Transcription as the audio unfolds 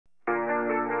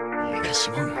シ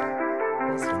モン、忘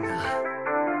れんな。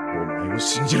お前を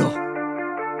信じろ。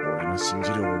俺が信じ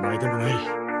るお前でもない。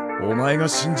お前が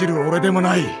信じる俺でも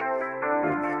ない。お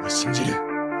前が信じる。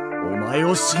お前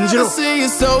を信じろ。See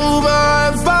it's over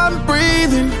if I'm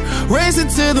breathing, racing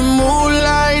to the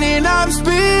moonlight and I'm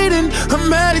speeding.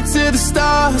 I'm headed to the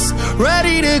stars,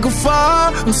 ready to go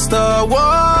far. I'm start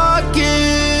walking.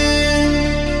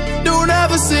 Don't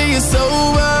ever say it's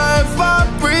over if I'm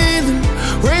breathing,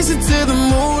 racing to the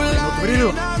moonlight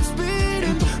and I'm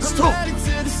speeding. I'm headed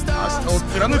to the stars,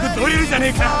 ready to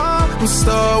go far. I'm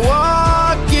start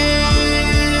walking.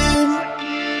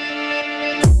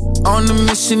 On a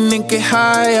mission and get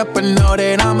high up, I know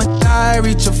that I'ma die.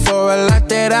 Reaching for a lot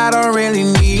that I don't really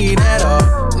need at all.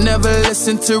 Never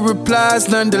listen to replies,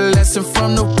 learn the lesson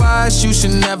from the wise. You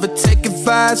should never take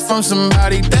advice from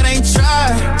somebody that ain't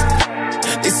tried.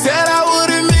 They said I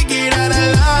wouldn't make it out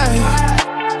alive.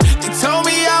 They told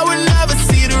me I would never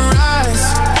see the rise.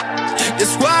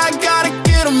 That's why I gotta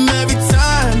get them every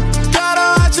time.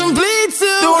 Gotta watch them bleed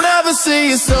too. Don't ever say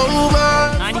it's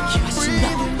over.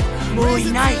 もう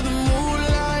いない。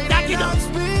だけど背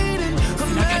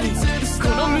中にこ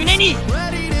の胸に一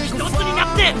つに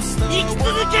なって生き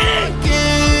続ける。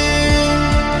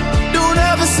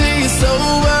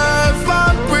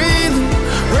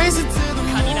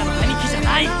神なの兄貴じゃ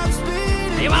ない。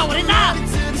俺は俺だ。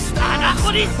穴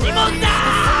掘りシモンだ。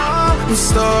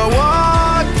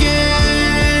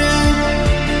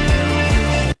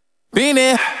Been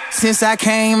there since I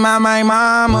came out my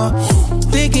mama.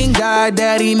 Thinking God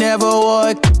that he never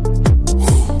would.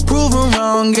 Proven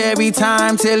wrong every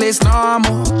time till it's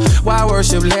normal. Why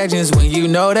worship legends when you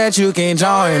know that you can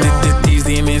join? These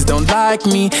demons don't like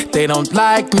me, they don't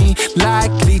like me.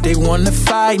 Likely they wanna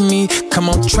fight me. Come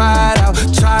on, try it out,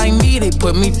 try me. They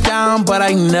put me down, but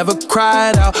I never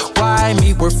cried out. Why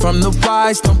me? We're from the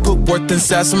wise. Don't put worth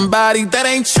inside somebody that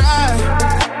ain't tried.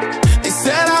 They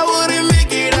said I wouldn't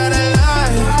make it out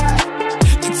alive.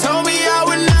 They told me I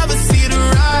would never see the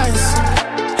rise.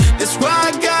 That's why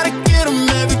I gotta get them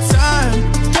every time.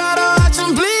 Gotta watch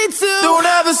them bleed too. Don't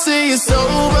ever say it's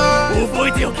over. 覚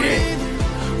えておけ。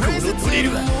このトレイル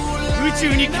は宇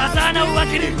宙に風穴を開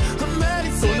ける。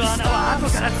その穴は後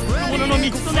から続く者の道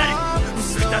となる。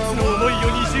二つの思いを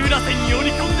二重らせんに織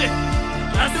り込んで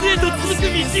明日へと続く道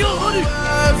を掘る。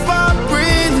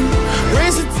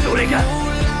それが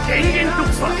天元突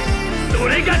破、そ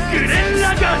れがグレン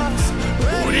ラガン。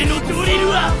俺のドリル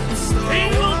は天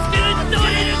をつけるド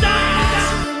リルだ。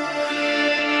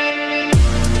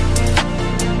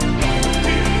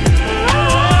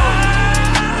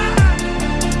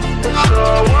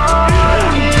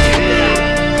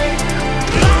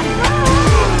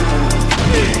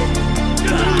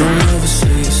Don't ever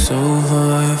say it's over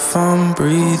if I'm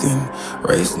breathing.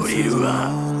 Racing to the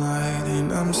moonlight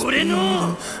and I'm speeding.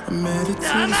 I'm headed to the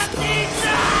stars,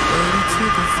 ready to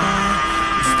go far.